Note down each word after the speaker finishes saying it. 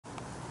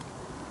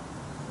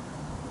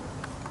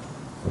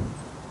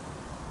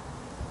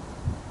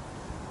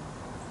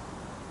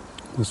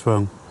What's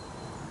wrong?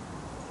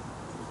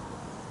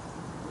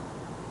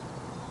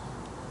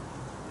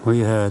 What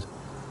you heard?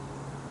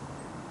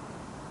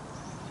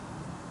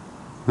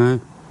 Huh?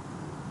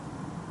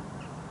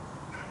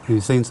 Have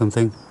you seen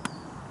something?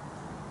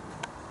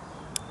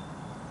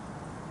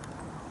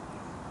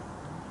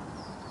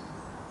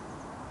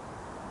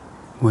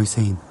 What have you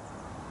seen?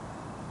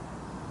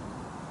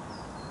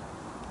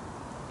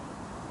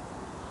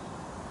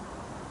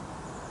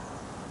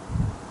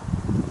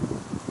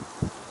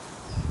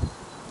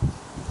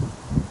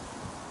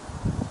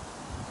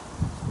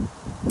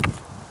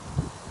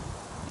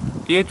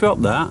 You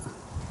dropped that?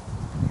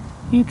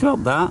 You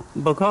dropped that,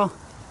 Booker?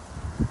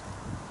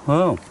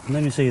 Well,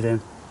 let me see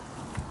then.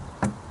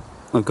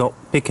 I've got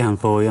pecan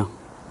for you.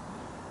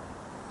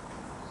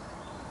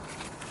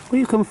 What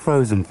you come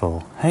frozen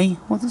for? Hey,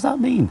 what does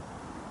that mean?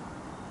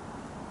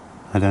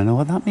 I don't know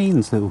what that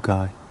means, little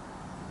guy.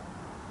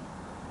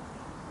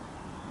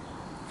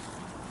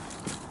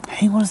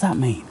 Hey, what does that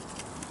mean?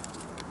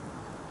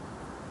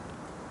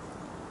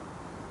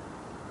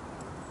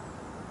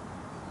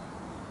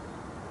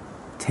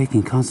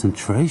 Taking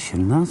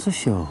concentration, that's for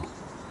sure.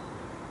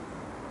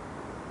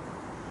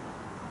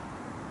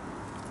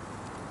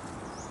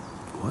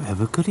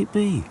 Whatever could it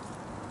be?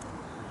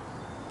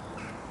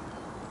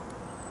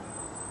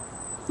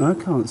 I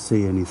can't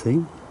see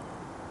anything.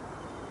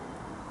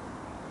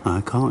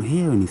 I can't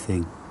hear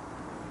anything.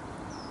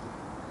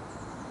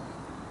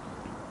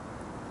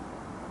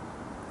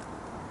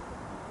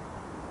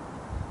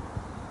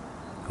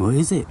 What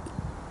is it?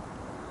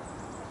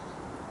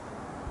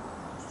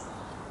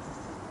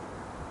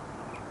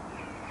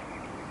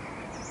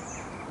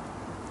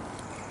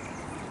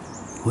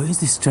 What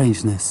is this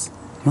strangeness?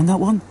 You want that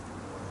one?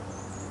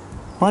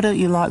 Why don't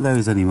you like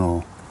those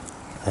anymore?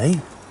 Hey?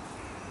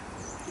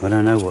 I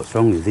don't know what's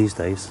wrong with you these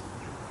days.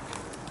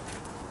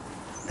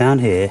 Down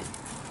here,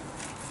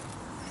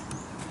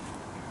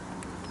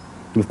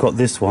 we've got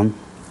this one.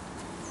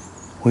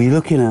 What are you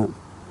looking at?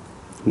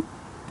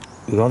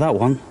 We've got that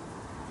one.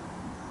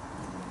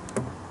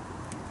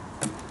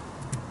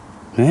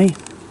 Hey?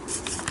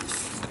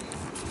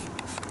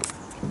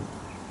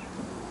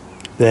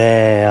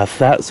 There,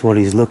 that's what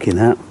he's looking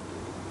at.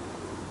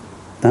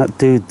 That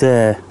dude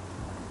there.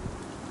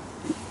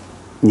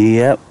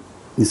 Yep.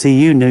 You see,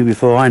 you knew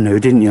before I knew,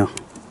 didn't you?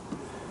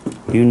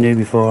 You knew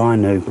before I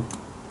knew.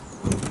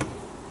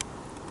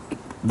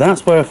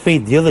 That's where I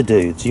feed the other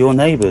dudes, your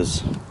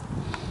neighbours.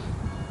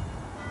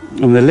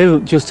 And they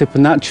live just up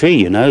in that tree,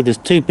 you know. There's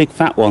two big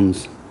fat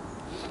ones.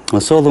 I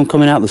saw them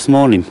coming out this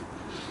morning,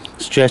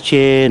 stretching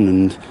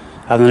and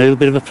having a little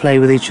bit of a play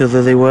with each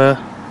other, they were.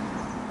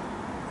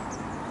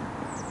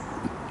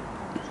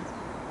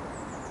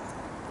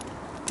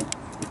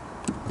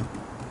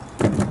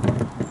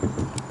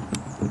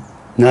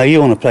 No,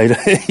 you want to play.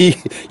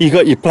 You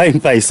got your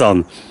playing face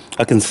on.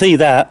 I can see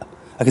that.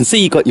 I can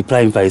see you got your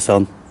playing face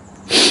on.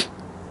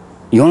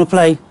 You want to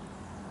play?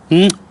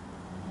 Hmm?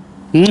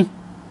 Hmm?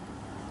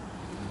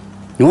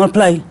 You want to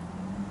play?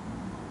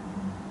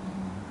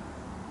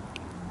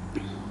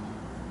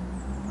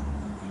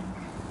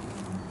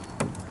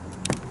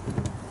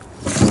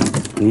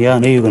 Yeah, I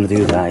knew you were going to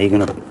do that. You're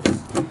going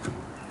to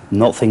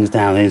knock things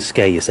down and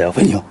scare yourself.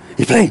 And you're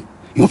playing.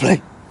 You want to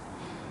play?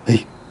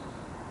 Hey.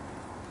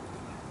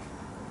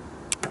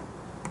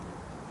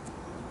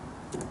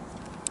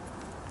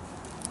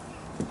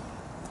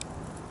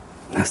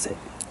 That's it.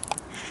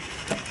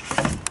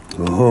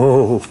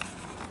 Oh.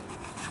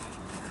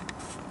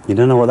 You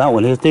don't know what that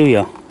one is, do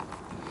you?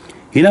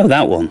 You know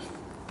that one.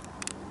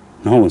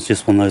 That one's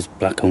just one of those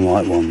black and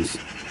white ones.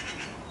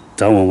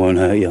 That one won't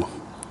hurt you.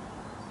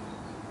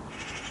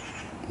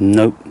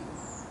 Nope.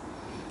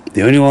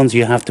 The only ones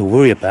you have to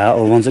worry about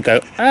are the ones that go,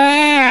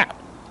 ah!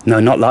 No,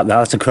 not like that,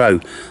 that's a crow.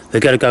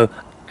 They're going to go,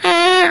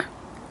 ah!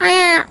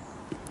 Ah!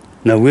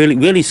 No, really,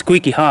 really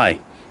squeaky high.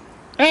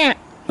 Ah!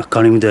 I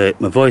can't even do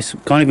it. My voice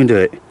can't even do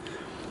it.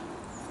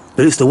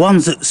 But it's the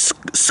ones that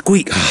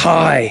squeak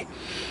high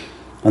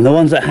and the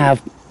ones that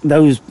have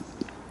those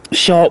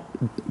sharp,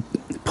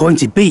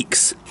 pointed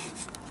beaks.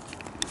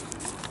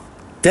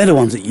 They're the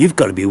ones that you've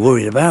got to be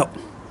worried about.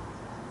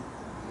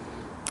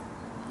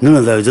 None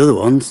of those other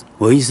ones.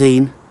 What have you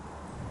seen?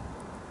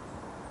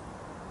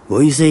 What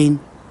have you seen?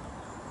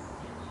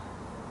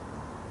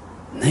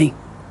 Hey?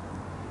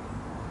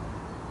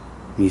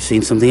 Have you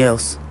seen something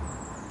else?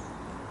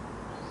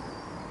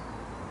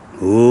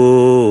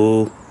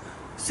 Oh,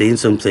 seen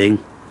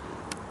something.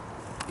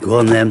 Go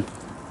on then.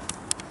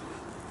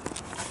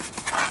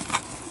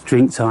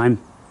 Drink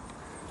time.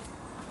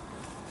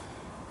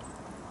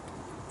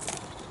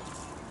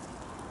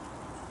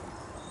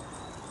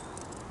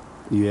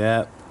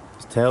 Yeah,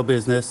 it's tail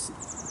business.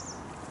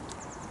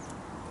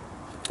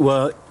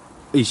 Well,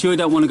 are you sure you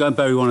don't want to go and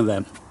bury one of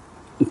them?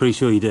 I'm pretty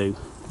sure you do.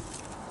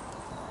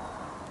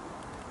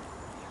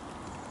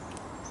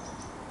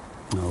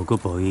 Oh,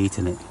 good boy, you're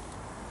eating it.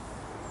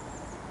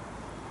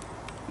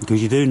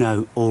 Because you do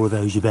know all of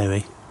those you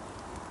bury.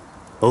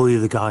 All the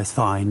other guys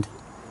find.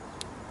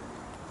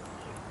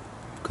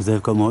 Because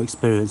they've got more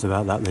experience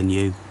about that than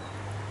you.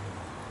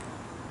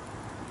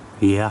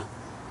 Yeah.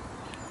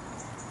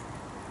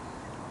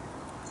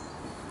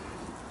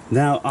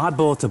 Now, I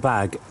bought a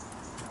bag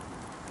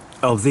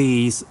of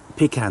these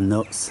pecan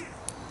nuts.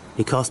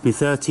 It cost me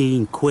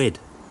 13 quid.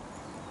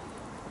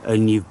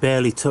 And you've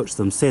barely touched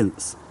them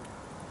since.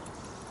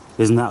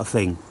 Isn't that a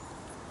thing?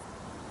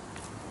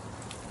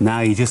 Now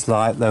you just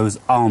like those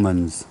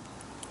almonds.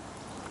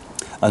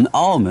 And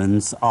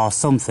almonds are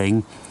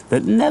something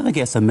that never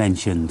gets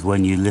mentioned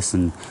when you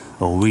listen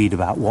or read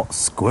about what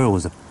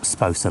squirrels are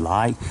supposed to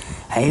like.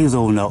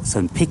 Hazelnuts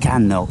and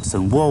pecan nuts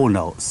and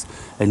walnuts.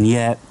 And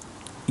yet,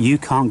 you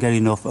can't get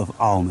enough of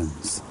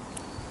almonds.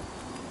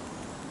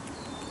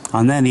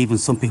 And then even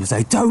some people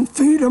say, don't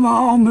feed them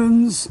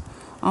almonds.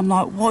 I'm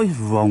like, what is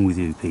wrong with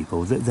you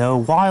people? They're a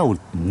wild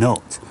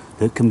nut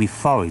that can be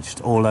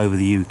foraged all over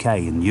the UK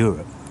and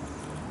Europe.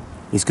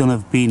 It's going to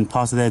have been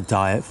part of their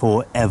diet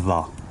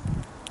forever.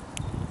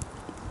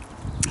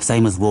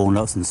 Same as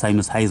walnuts and same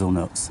as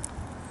hazelnuts.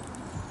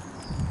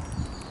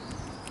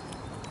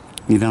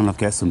 You don't have to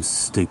get some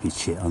stupid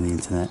shit on the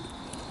internet.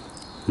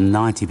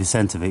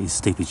 90% of it is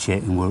stupid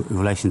shit in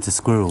relation to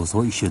squirrels,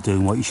 what you should do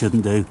and what you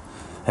shouldn't do.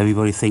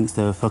 Everybody thinks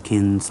they're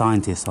fucking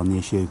scientists on the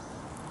issue.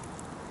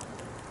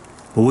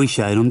 But we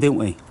showed them, didn't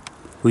we?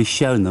 We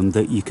shown them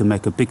that you can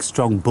make a big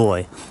strong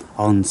boy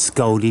on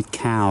scalded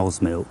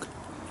cow's milk.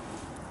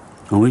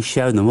 And we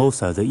showed them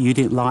also that you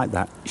didn't like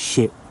that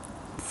shit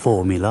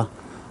formula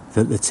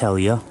that they tell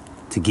you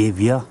to give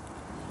you.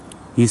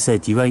 You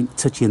said you ain't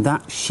touching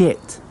that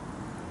shit.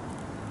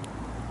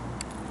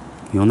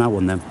 You want that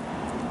one then?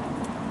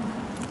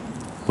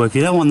 Well, if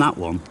you don't want that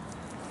one,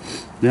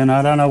 then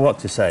I don't know what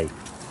to say.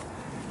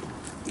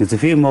 There's a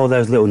few more of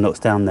those little nuts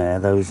down there,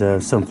 those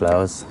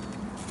sunflowers.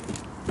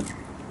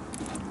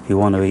 If you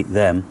want to eat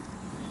them.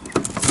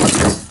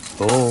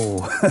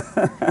 Oh.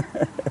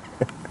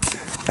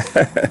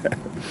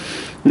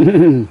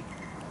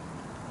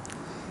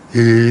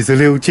 He's a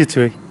little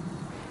jittery.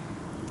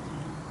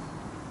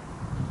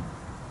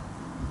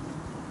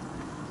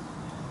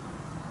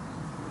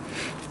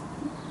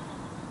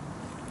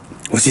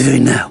 What's he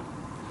doing now?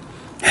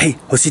 Hey,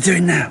 what's he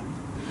doing now?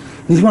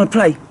 You want to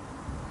play?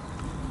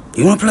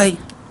 You want to play?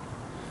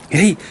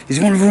 Hey, he's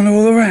going to run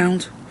all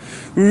around.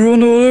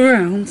 Run all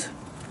around.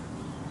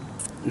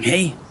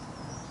 Hey.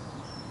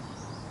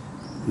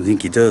 I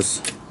think he does.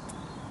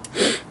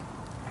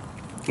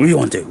 What do you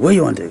want to do? What do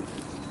you want to do?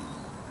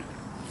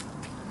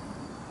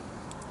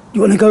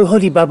 You want to go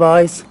hoodie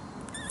bye-byes?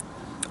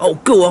 Oh,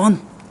 go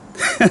on.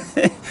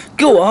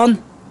 Go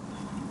on.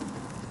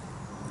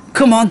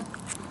 Come on.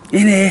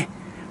 In here.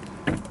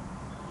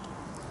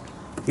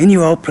 In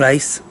your old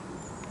place.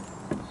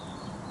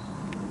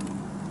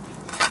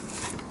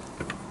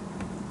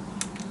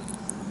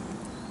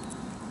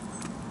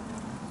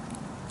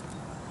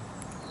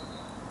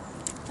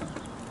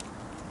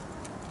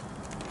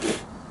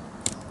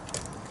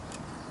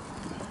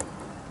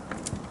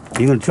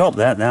 You're going to drop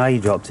that now, you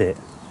dropped it.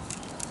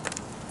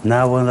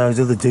 Now one of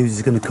those other dudes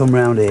is going to come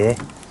round here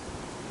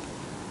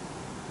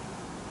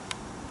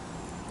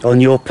on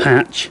your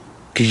patch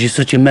because you're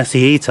such a messy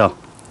eater,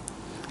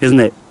 isn't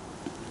it?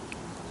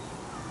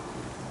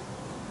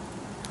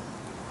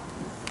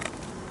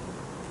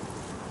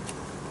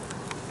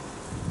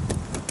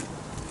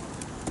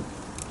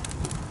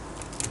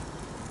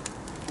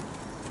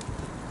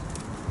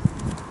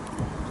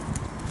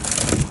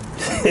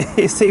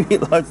 You see what you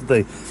like to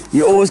do?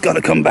 You always got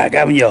to come back,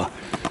 haven't you?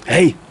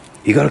 Hey,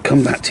 you got to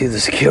come back to the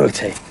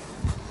security.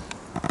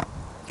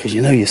 Because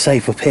you know you're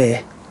safe up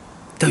here,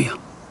 don't you?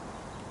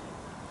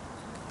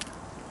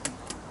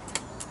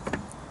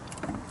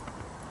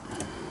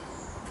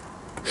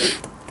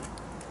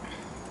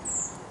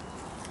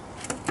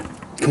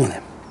 Come on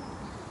then.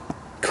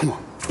 Come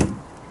on.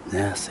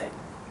 That's it.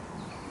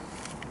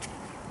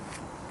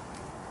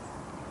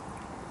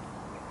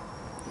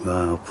 Right,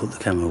 I'll put the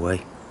camera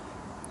away.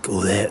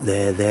 Oh,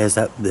 there's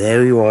that,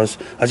 there he was.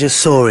 I just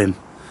saw him.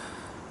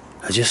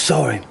 I just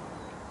saw him.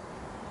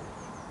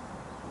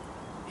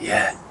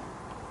 Yeah.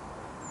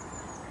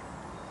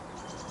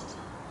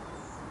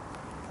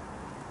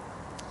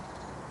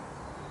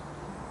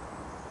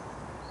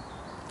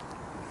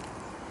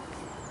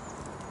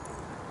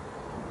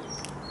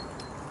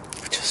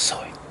 I just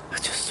saw him. I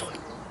just saw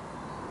him.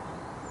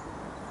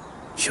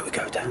 Should we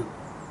go down?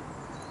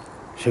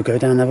 Should we go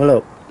down and have a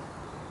look?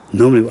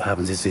 Normally what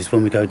happens is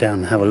when we go down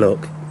and have a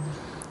look,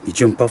 you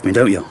jump off me,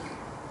 don't you?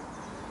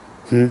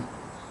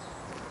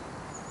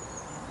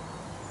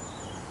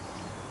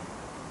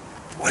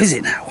 What is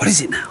it now? What is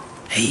it now?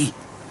 Hey,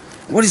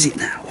 what is it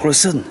now? All of a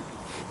sudden?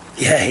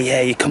 Yeah,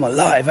 you come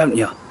alive, haven't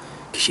you?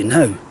 Because you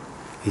know,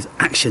 it's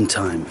action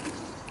time.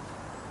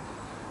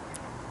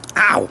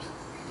 Ow!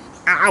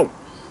 Ow!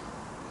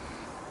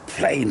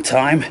 Playing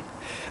time.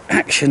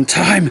 Action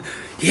time.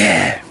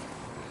 Yeah!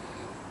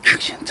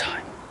 Action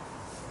time.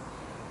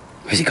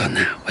 Where's he gone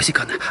now? Where's he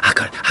gone now? I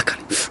got him.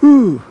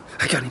 Ooh,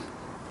 I got him.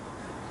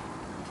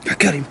 I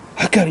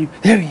got him.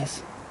 There he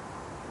is.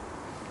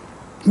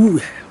 Ooh.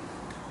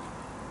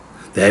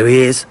 There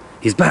he is.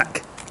 He's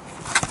back.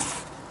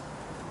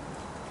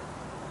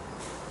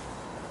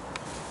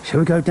 Shall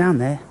we go down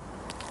there?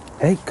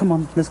 Hey, come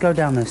on, let's go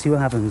down there, see what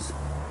happens.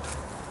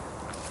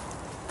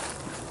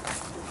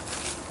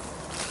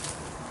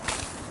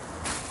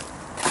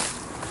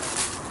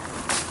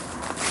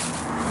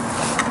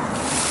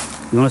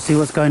 You want to see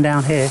what's going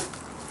down here?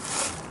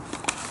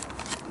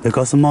 They've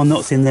got some more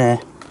nuts in there.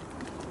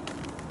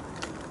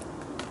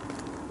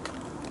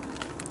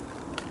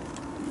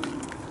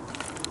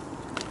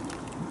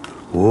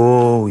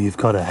 Whoa, you've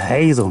got a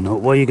hazelnut.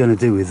 What are you going to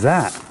do with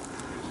that?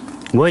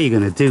 What are you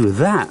going to do with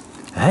that?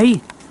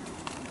 Hey?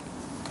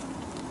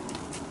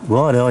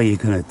 What are you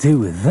going to do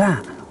with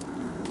that,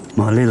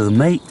 my little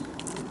mate?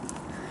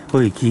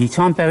 Well, can you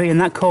try and bury it in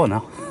that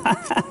corner?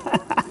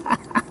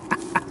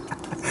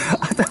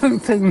 I don't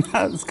think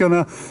that's going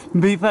to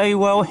be very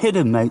well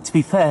hidden, mate, to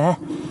be fair.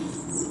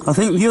 I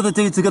think the other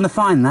dudes are going to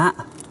find that.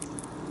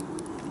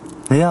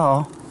 They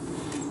are.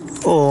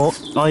 Or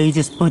are you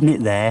just putting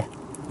it there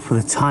for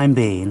the time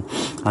being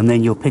and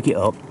then you'll pick it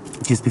up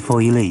just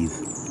before you leave?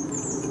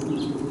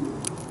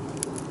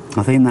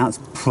 I think that's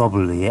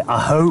probably it. I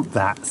hope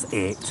that's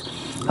it.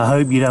 I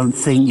hope you don't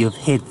think you've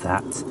hid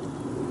that.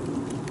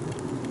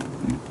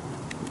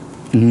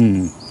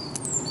 And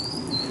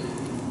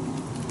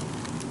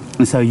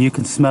so you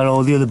can smell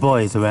all the other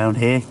boys around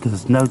here,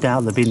 because no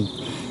doubt they've been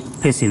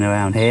pissing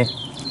around here.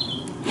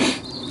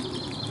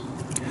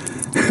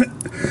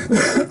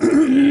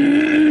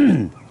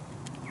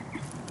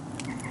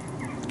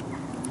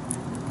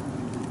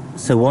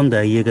 So one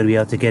day you're going to be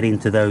able to get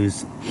into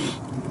those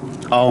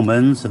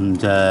almonds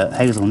and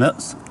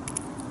hazelnuts.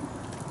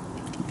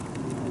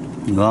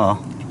 You are.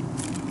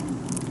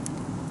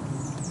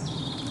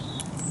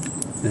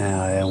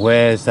 Now then,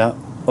 where's that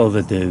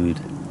other dude?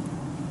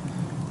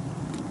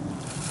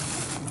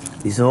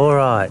 He's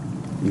alright.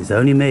 It's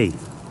only me.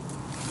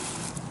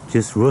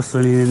 Just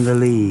rustling in the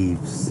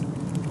leaves.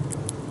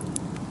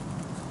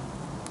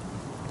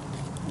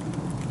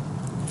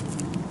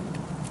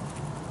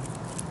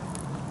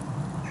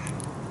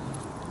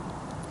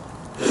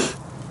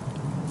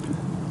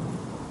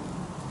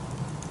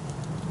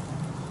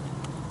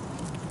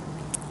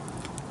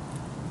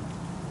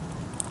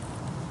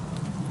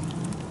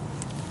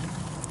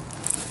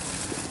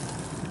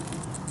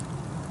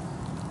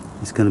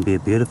 It's going to be a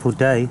beautiful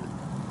day.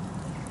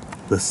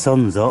 The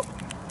sun's up.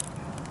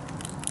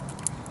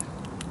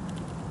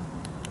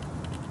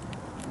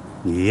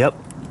 Yep.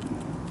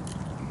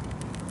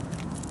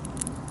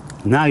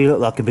 Now you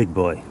look like a big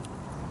boy.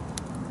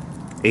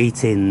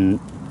 Eating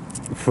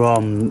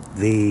from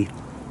the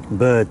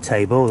bird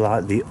table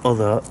like the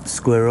other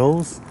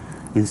squirrels,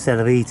 instead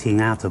of eating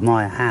out of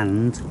my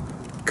hand,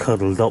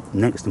 cuddled up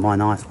next to my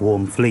nice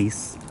warm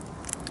fleece.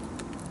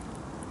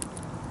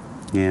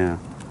 Yeah.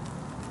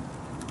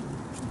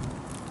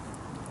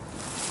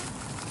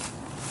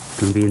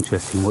 It's going to be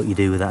interesting what you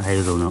do with that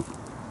hazelnut.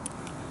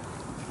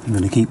 I'm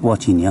going to keep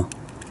watching you.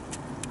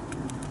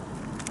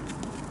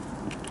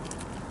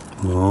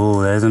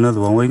 Oh, there's another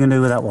one. What are you going to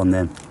do with that one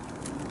then?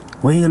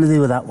 What are you going to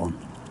do with that one?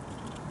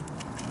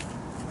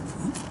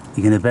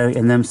 You're going to bury it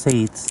in them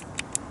seeds?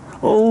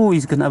 Oh,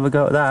 he's going to have a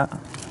go at that.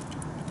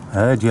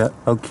 Heard you.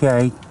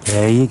 Okay,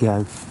 there you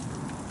go.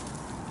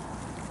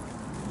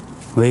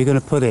 Where are you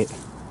going to put it?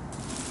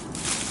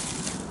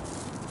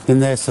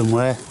 In there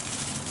somewhere.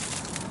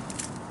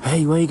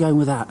 Hey, where are you going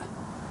with that?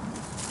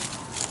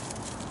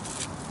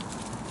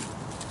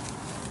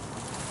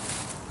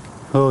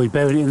 Oh, you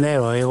buried it in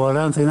there, are you? Well, I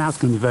don't think that's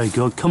going to be very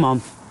good. Come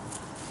on.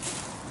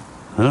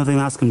 I don't think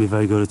that's going to be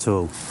very good at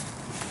all.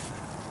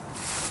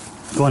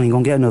 Go on, you go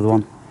and get another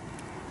one.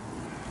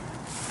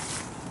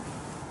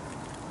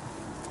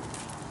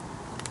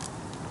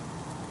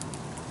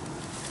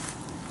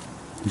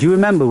 Do you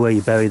remember where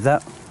you buried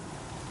that?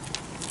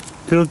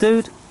 Little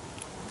dude?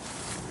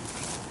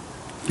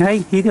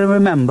 Hey, you going to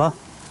remember?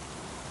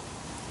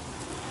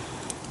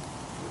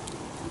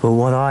 But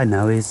what I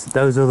know is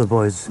those other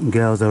boys and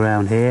girls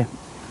around here,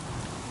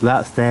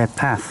 that's their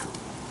path.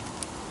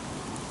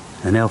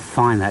 And they'll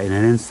find that in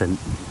an instant.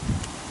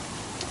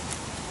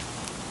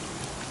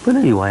 But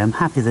anyway, I'm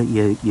happy that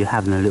you're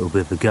having a little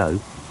bit of a go.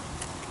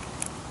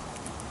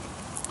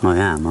 I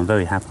am. I'm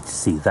very happy to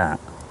see that.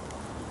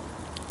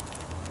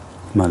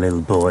 My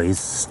little boys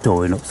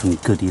storing up some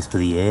goodies for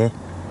the year.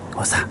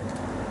 What's that?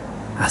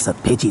 That's a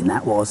pigeon,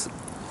 that was.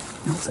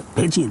 That was a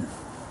pigeon.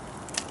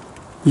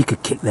 You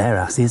could kick their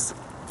asses.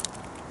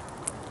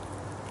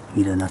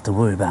 You don't have to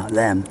worry about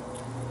them.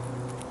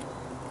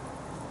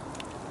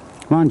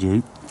 Mind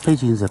you,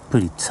 pigeons are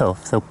pretty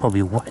tough. They'll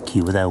probably whack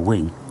you with their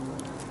wing.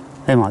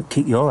 They might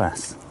kick your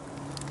ass.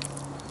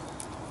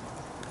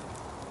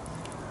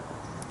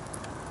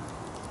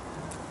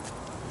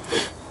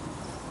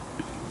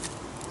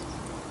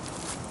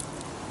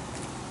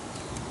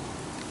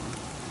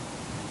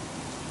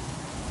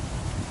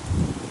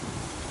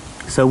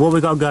 So what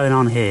we got going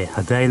on here?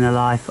 A day in the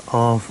life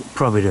of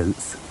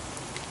Providence.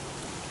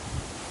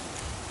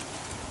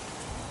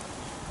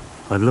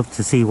 I'd love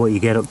to see what you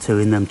get up to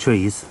in them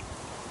trees.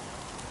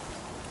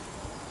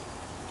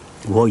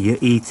 What you're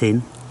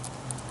eating.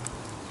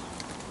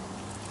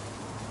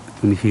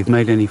 And if you've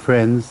made any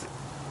friends.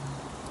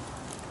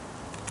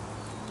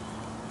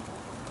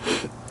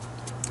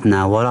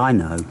 Now what I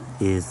know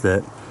is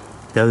that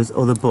those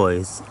other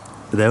boys,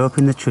 they're up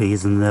in the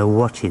trees and they're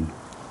watching.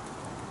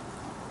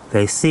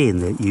 They're seeing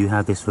that you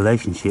have this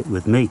relationship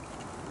with me.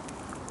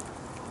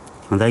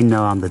 And they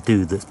know I'm the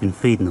dude that's been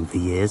feeding them for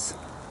years.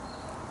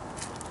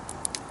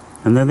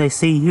 And then they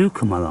see you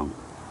come along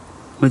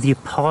with your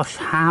posh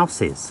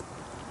houses.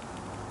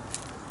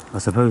 I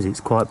suppose it's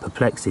quite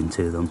perplexing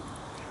to them.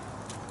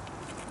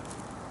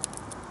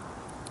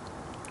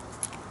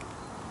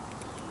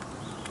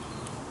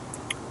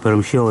 But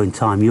I'm sure in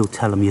time you'll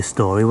tell them your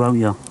story, won't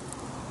you?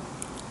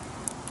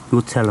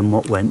 You'll tell them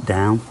what went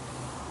down.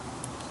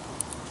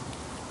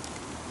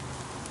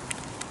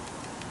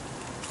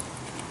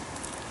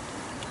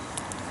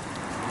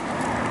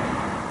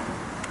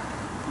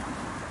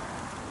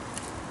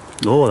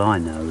 All I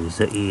know is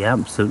that he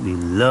absolutely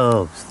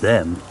loves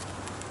them.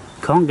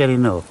 Can't get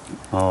enough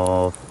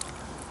of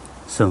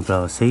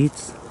sunflower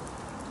seeds.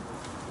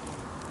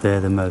 They're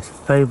the most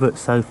favourite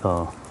so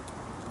far.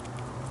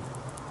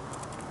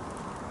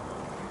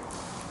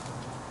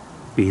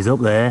 He's up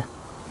there.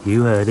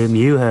 You heard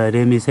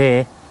him, he's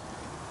here.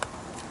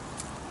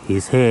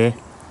 He's here.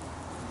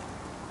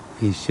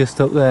 He's just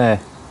up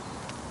there.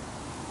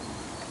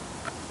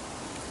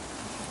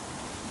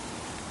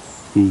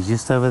 He's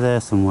just over there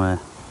somewhere.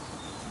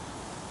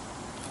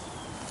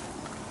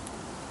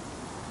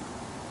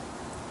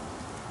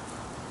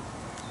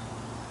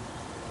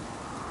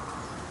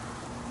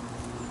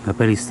 I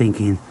bet he's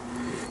thinking,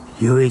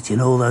 you're eating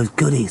all those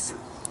goodies.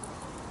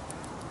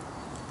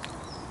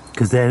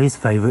 Because they're his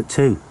favourite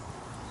too.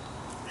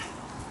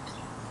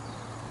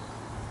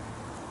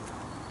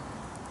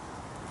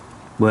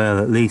 Well,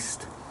 at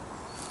least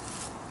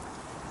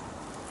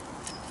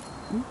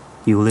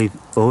you'll leave.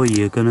 Oh, what are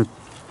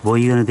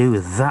you gonna do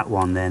with that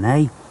one then,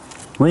 eh?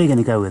 Where are you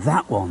gonna go with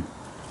that one?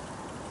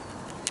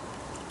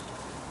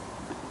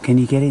 Can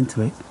you get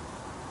into it?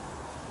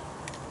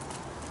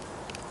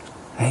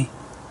 Hey,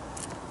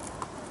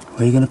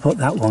 where are you gonna put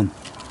that one?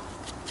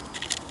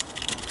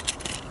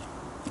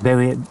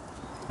 Bury it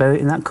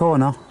in that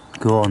corner.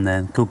 Go on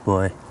then, good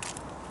boy.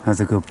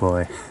 That's a good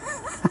boy.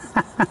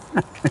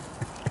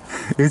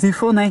 Is he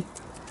funny?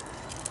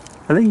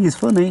 I think he's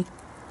funny.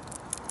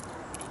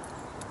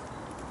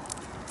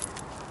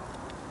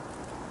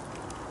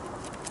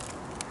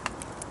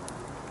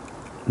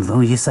 As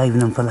long as you're saving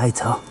them for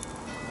later.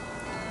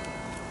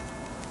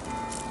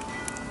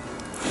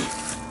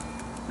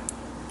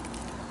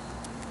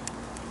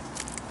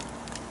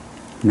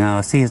 Now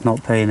I see he's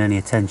not paying any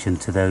attention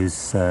to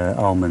those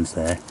almonds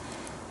there,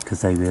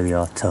 because they really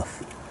are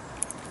tough.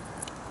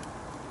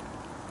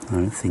 I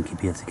don't think he'd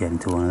be able to get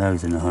into one of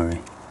those in a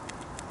hurry.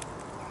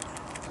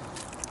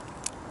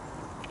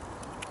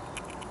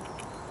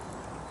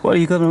 What, are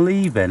you going to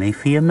leave any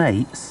for your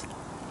mates?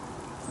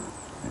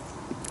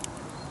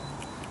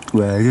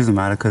 Well, it doesn't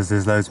matter because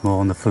there's loads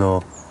more on the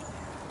floor.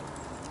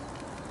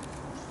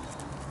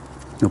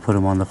 You'll put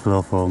them on the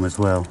floor for them as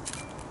well.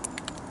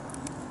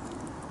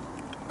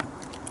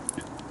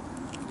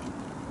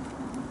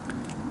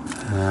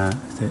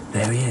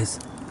 There he is.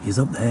 He's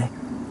up there.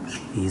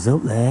 He's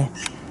up there.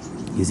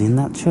 He's in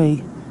that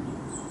tree.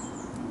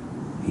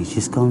 He's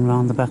just gone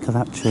round the back of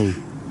that tree.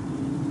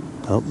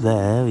 Up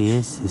there he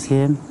is. You see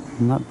him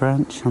on that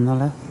branch on the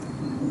left?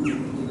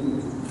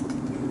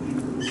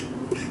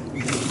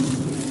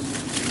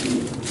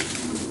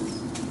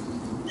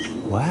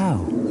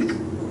 Wow.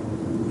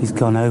 He's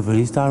gone over in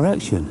his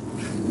direction.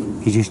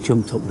 He just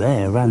jumped up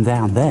there, ran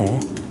down there,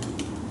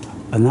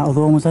 and that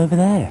other one was over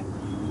there.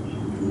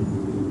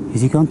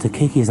 Is he gone to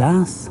kick his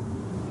ass?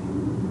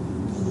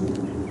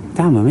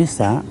 Damn, I missed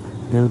that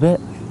a little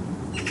bit.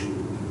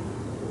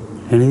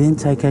 And he didn't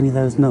take any of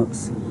those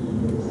nuts.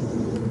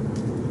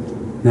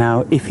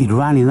 Now, if he'd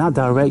ran in that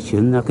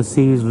direction, I could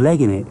see he was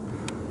legging it.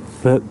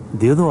 But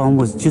the other one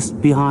was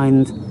just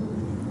behind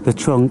the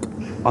trunk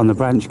on the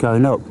branch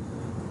going up.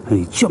 And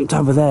he jumped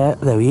over there.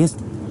 There he is.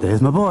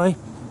 There's my boy.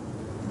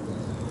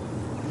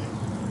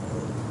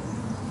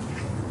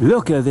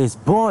 Look at this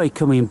boy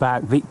coming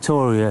back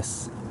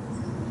victorious.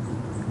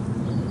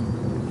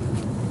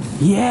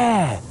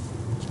 Yeah!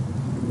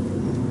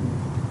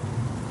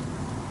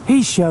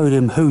 He showed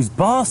him who's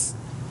boss.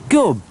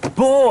 Good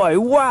boy!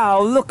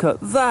 Wow, look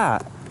at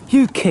that!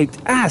 You kicked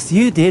ass,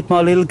 you did,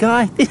 my little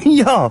guy, didn't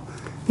you?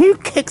 You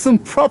kicked some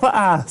proper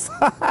ass!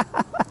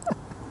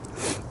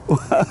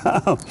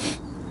 Wow!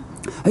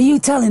 Are you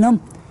telling them?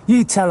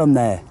 You tell them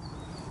there.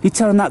 You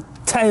tell them that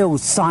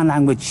tails sign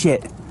language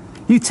shit.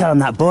 You tell them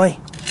that, boy.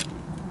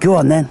 Go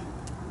on then.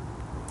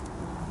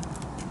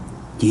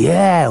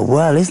 Yeah,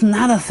 well, isn't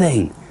that a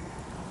thing?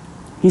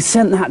 You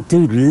sent that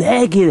dude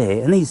legging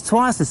it, and he's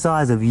twice the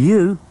size of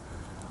you.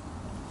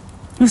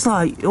 It's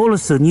like, all of a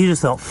sudden, you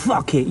just thought,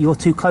 fuck it, you're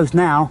too close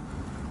now.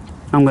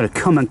 I'm gonna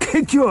come and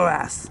kick your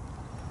ass.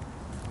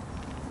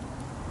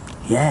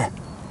 Yeah.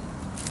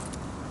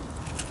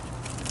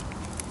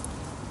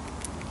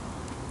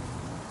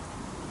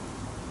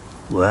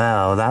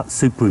 Wow, that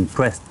super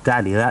impressed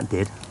Daddy, that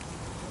did.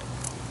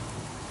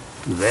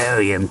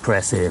 Very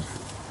impressive.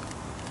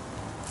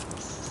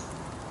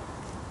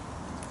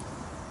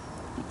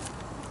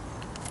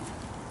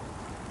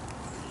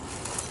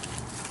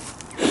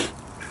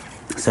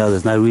 So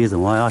there's no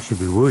reason why I should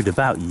be worried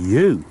about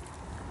you.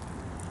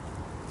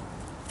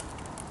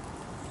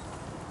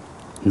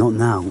 Not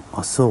now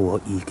I saw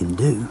what you can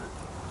do.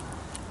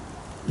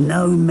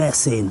 No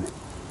messing.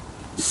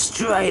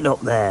 Straight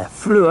up there.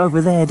 Flew over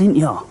there, didn't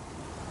you?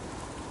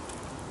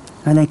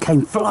 And then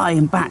came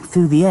flying back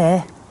through the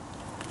air.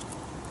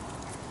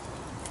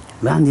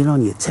 Landing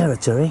on your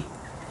territory.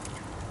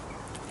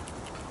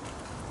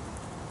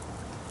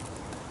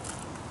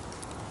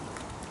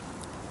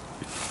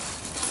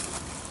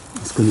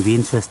 It's going to be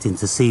interesting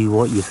to see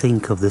what you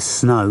think of the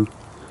snow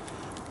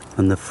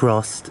and the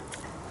frost,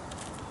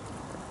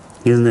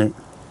 isn't it?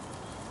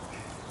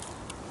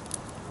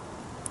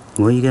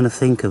 What are you going to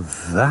think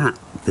of that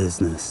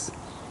business?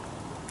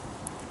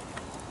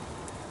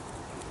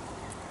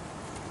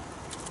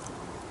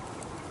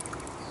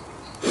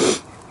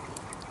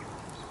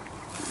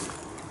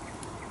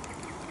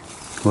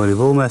 Well, we've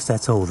almost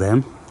ate all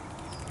them.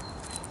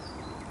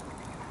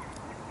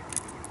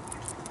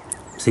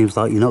 Seems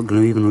like you're not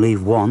going to even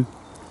leave one.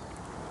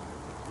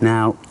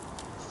 Now,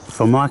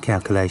 from my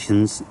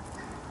calculations,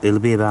 it'll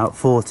be about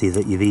 40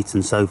 that you've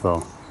eaten so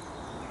far.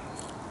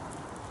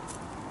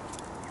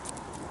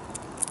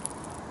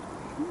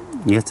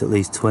 Yet at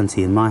least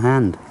 20 in my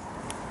hand.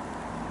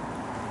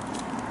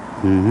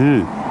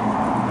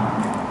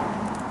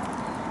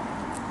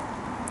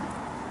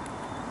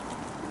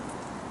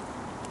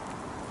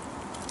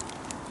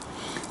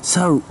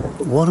 So,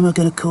 what am I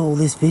going to call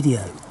this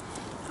video?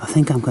 I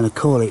think I'm going to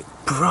call it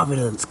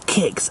Providence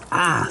Kicks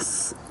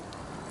Ass.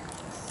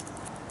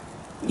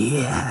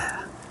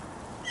 Yeah.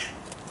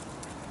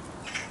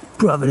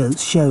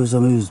 Providence shows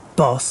them who's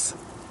boss.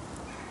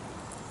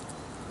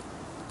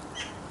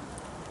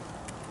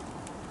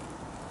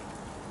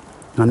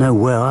 I know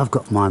where I've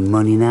got my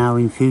money now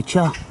in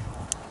future.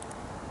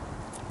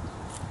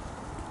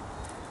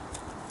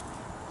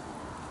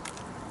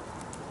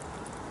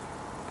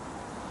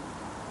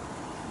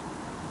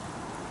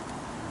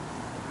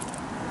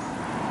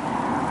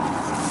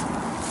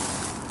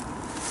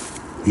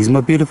 He's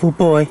my beautiful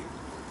boy.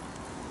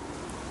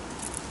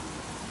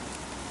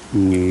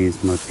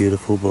 He's my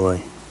beautiful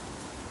boy.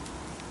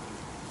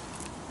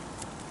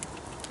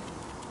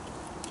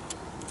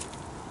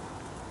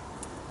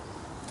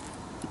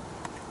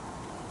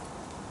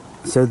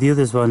 So the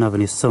others won't have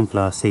any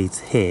sunflower seeds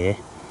here,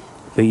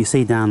 but you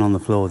see down on the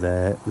floor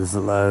there, there's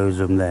loads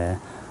of them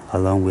there,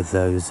 along with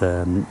those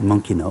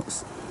monkey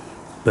nuts.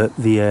 But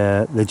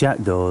the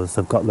jackdaws,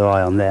 I've got their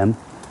eye on them,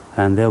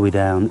 and they'll be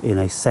down in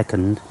a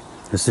second,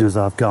 as soon as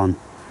I've gone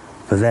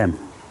for them.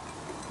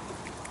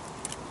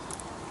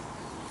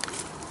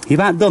 You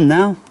about done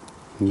now?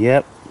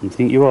 Yep, I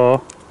think you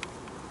are.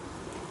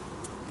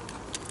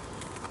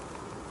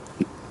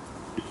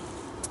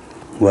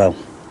 Well,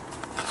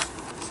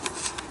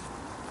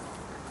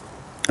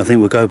 I think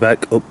we'll go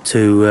back up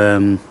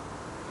to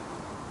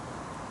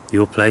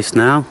your place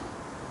now.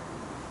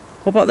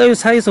 What about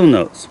those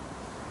hazelnuts?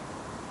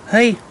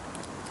 Hey,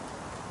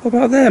 what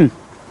about them?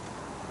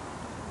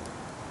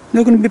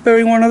 You're going to be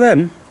burying one of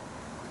them?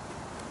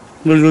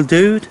 Little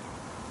dude?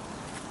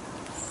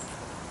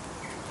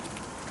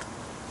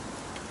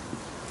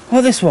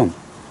 Oh, this one.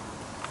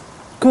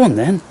 Go on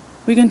then.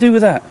 What are you going to do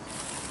with that?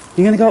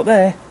 You're going to go up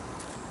there?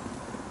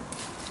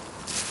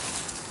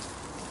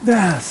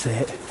 That's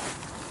it.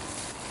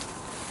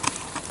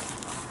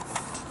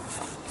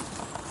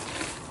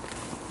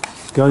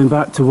 Going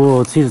back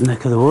towards his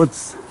neck of the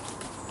woods.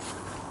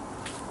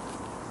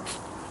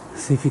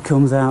 See if he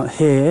comes out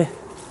here.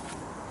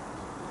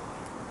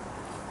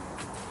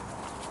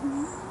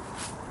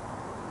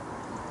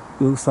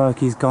 Looks like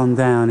he's gone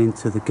down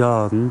into the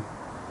garden.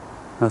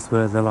 That's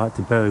where they like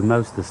to bury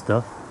most of the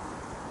stuff.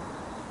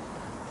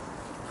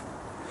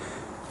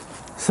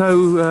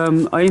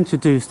 So I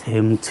introduced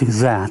him to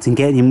that and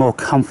getting him more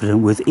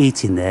confident with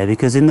eating there,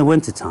 because in the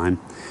winter time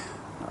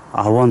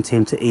I want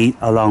him to eat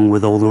along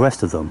with all the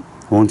rest of them.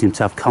 I want him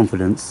to have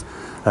confidence,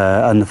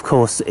 and of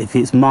course if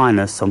it's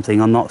minus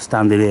something, I'm not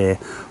standing here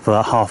for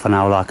like half an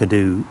hour like I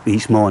do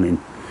each morning.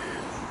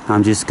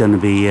 I'm just going to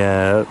be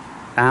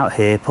out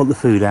here, put the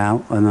food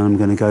out, and then I'm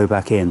going to go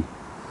back in.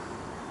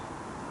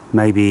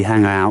 Maybe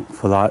hang out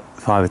for like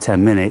 5 or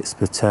 10 minutes,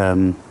 but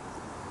so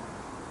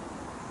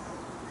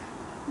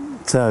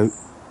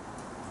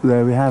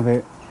there we have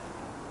it.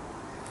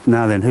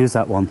 Now then, who's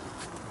that one?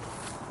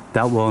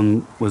 That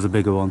one was a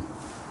bigger one.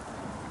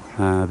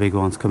 Big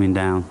one's coming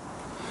down.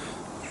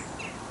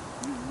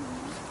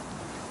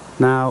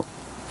 Now,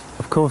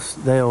 of course,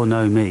 they all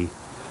know me,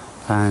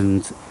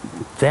 and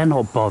they're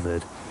not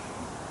bothered.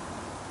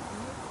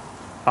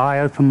 I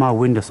open my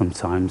window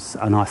sometimes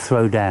and I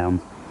throw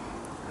down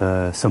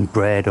some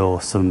bread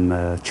or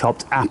some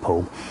chopped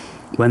apple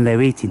when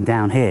they're eating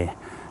down here,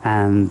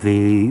 and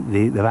the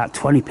about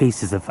 20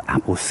 pieces of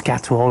apple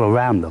scatter all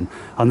around them,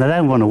 and they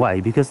don't run away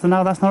because they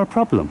know that's not a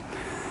problem.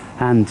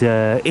 And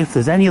if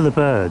there's any other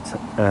birds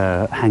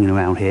hanging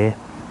around here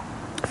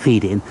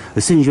feeding,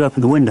 as soon as you open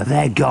the window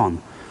they're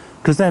gone,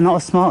 because they're not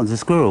as smart as the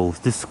squirrels.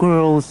 The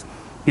squirrels,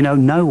 you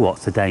know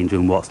what's a danger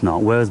and what's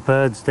not, whereas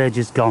birds, they're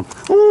just gone.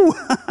 Ooh! Ooh!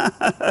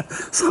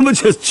 Someone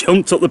just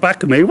jumped up the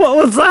back of me. What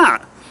was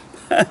that?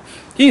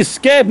 You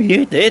scared me,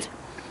 you did.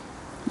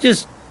 You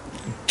just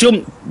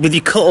jumped with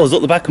your cutters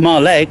up the back of my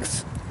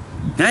legs.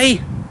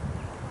 Hey?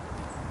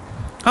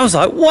 I was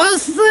like,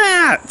 what's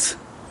that?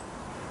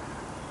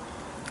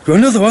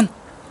 Another one.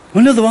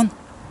 Another one.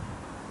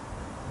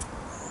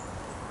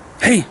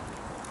 Hey.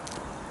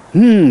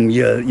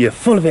 You're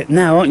full of it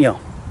now, aren't you?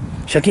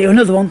 Shall I get you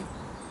another one?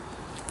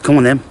 Come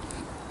on then.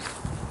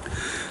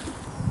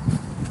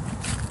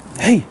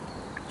 Hey,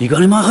 you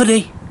got in my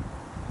hoodie?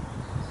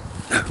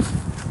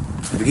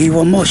 Let me give you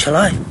one more, shall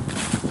I?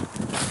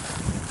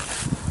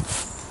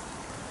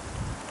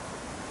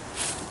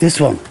 This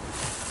one.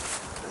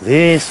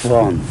 This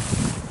one.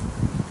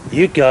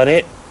 You got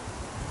it.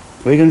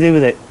 What are you going to do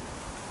with it?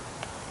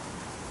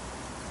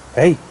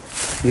 Hey,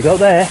 you got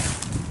there?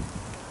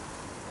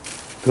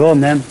 Go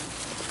on then.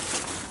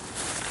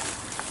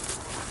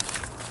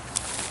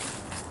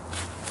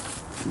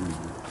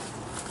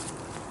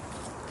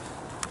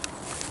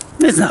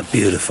 Isn't that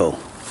beautiful?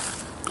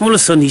 All of a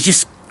sudden he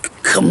just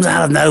comes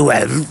out of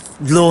nowhere,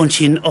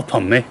 launching up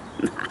on me.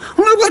 I'm like,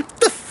 what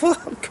the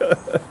fuck?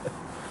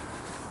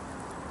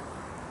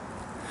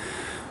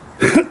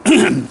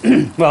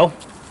 Well,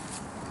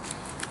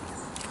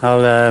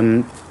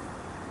 I'll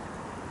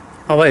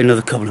wait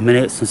another couple of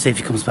minutes and see if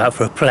he comes back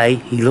for a play.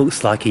 He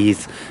looks like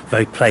he's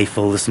very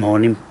playful this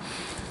morning.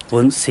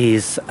 Once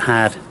he's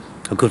had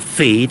a good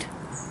feed,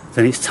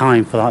 then it's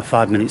time for like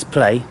 5 minutes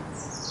play.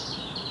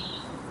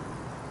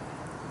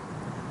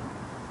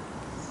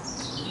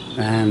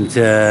 And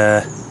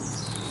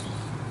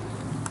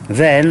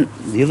then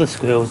the other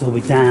squirrels will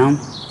be down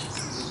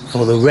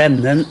for the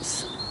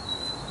remnants.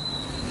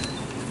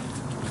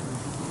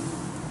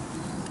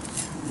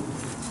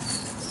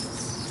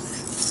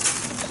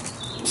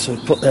 So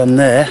put them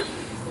there.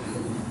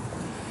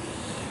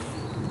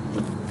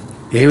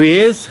 Here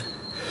he is.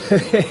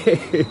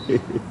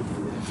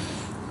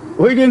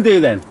 What are you going to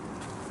do then?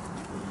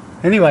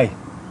 Anyway.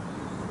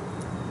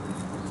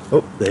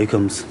 Oh, there he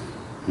comes.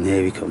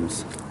 There he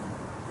comes.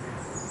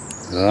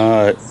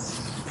 Right,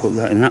 put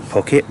that in that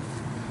pocket.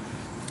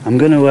 I'm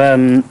going to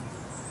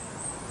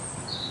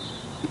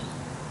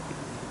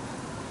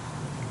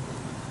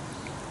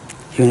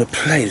you want to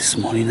play this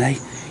morning, eh?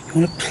 You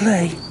want to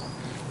play?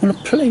 You want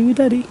to play with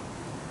Daddy?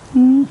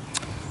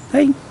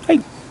 Hey,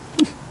 hey.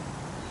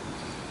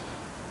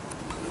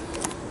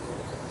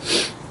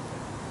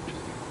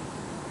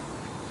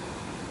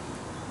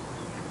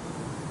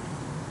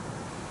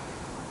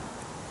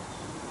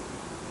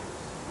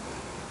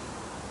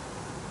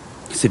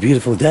 It's a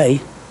beautiful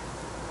day.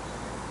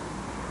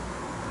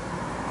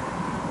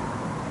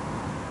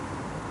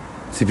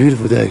 It's a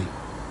beautiful day.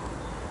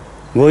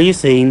 What are you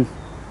seeing?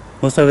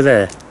 What's over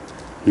there?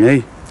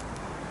 You?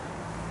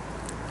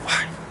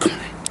 Come on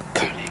in,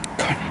 come on in,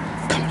 come on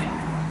in, come on in,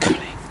 come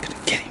on in. Gonna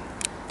get him.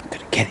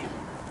 Gonna get him.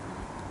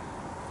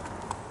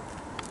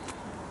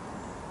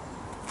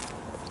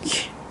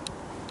 Yeah.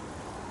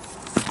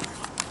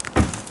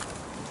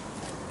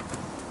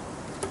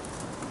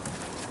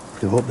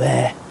 Go up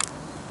there.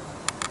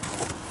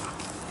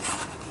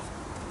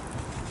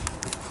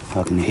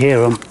 I can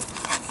hear them.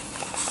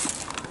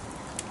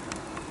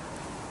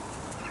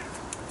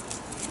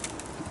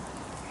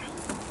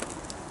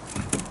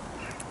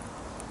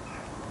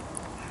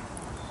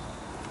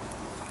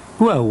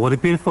 Well, what a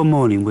beautiful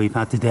morning we've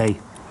had today.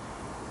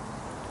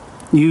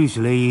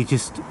 Usually you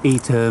just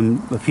eat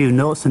a few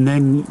nuts and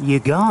then you're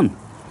gone.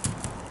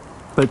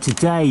 But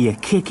today you're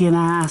kicking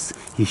ass,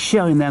 you're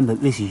showing them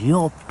that this is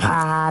your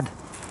pad,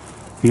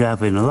 you're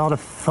having a lot of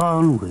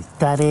fun with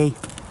Daddy.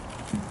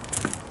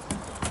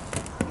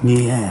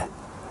 Yeah.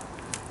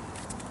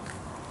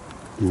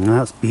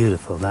 That's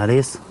beautiful, that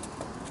is.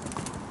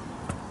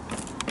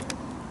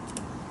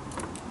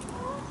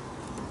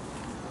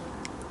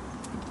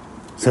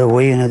 So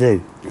what are you going to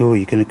do? Oh,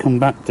 you're going to come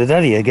back to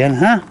Daddy again,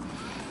 huh?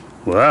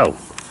 Wow.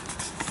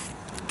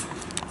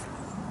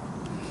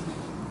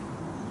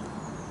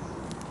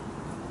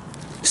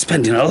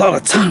 Spending a lot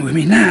of time with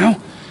me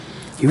now.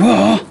 You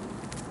are.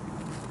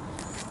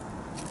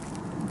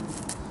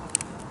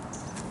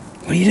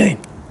 What are you doing?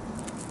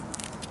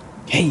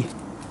 Hey.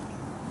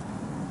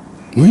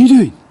 What are you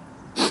doing?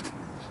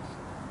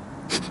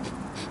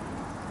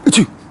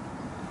 Achoo.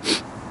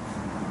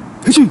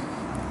 Achoo.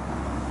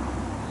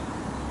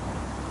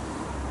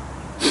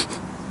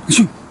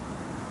 Achoo.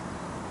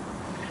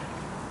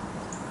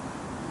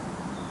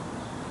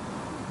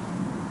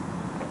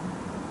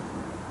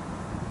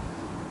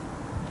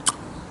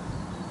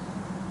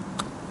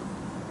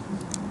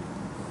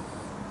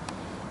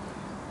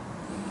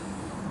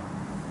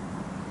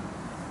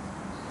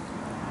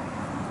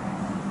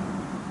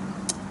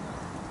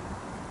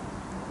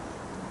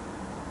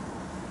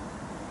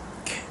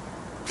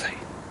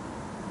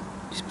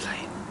 He's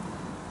playing.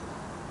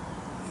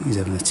 He's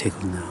having a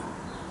tickle now.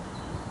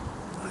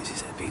 Why is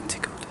his head being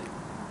tickled?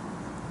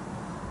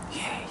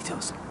 Yeah, he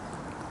does.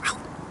 Ow.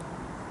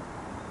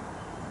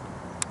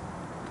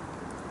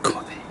 Come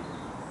on then.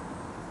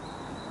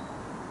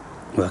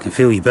 Well, I can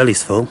feel your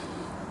belly's full.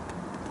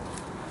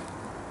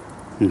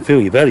 can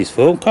feel your belly's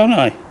full, can't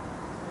I?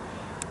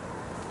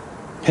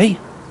 Hey,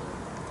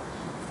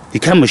 you're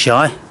camera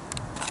shy.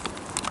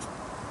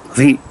 I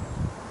think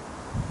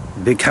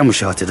you're a bit camera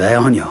shy today,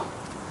 aren't you?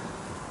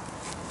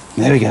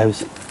 There he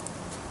goes.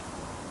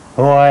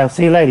 Alright, I'll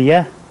see you later,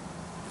 yeah?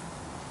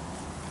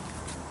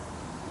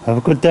 Have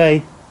a good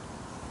day.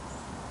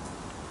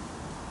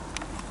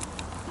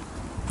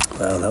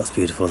 Well, that was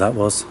beautiful, that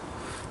was.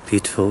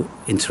 Beautiful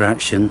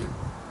interaction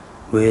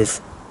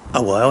with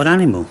a wild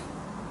animal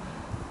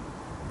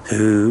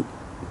who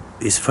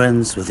is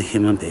friends with a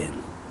human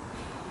being.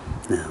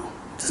 Now,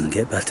 doesn't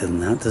get better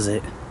than that, does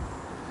it?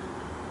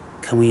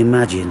 Can we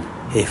imagine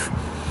if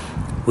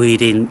we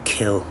didn't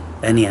kill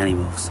any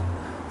animals?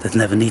 They'd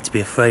never need to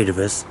be afraid of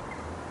us,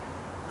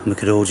 and we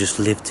could all just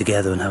live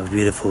together and have a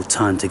beautiful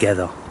time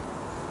together,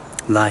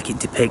 like it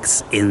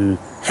depicts in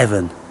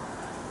heaven,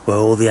 where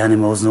all the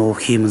animals and all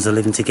humans are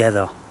living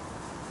together.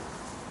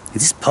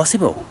 Is this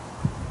possible?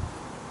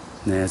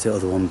 There's the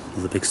other one,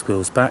 all the big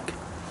squirrels back.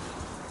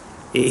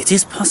 It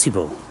is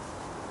possible,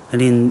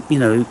 and in, you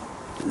know,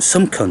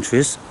 some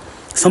countries,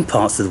 some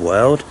parts of the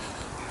world,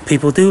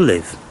 people do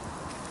live,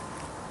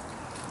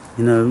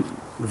 you know,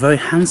 very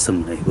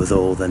handsomely with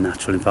all the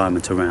natural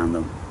environment around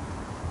them.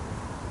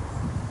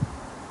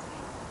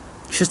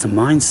 It's just a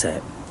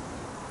mindset.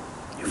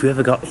 If we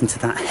ever got into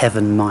that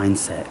heaven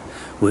mindset,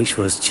 which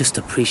was just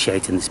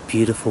appreciating this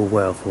beautiful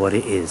world for what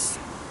it is.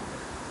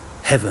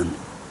 Heaven.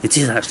 It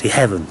is actually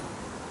heaven.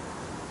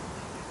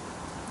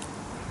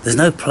 There's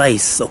no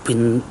place up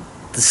in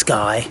the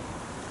sky.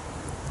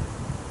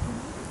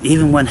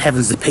 Even when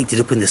heaven's depicted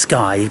up in the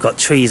sky, you've got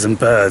trees and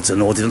birds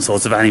and all different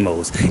sorts of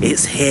animals.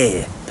 It's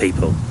here,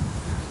 people.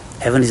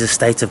 Heaven is a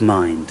state of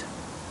mind.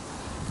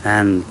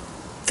 And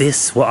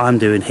this, what I'm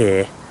doing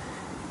here,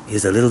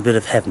 is a little bit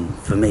of heaven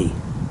for me.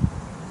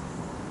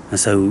 And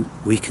so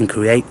we can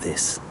create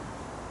this.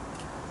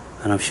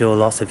 And I'm sure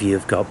lots of you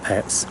have got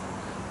pets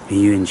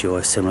and you enjoy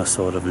a similar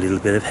sort of little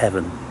bit of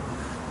heaven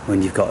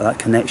when you've got that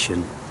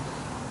connection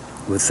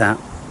with that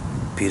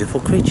beautiful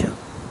creature.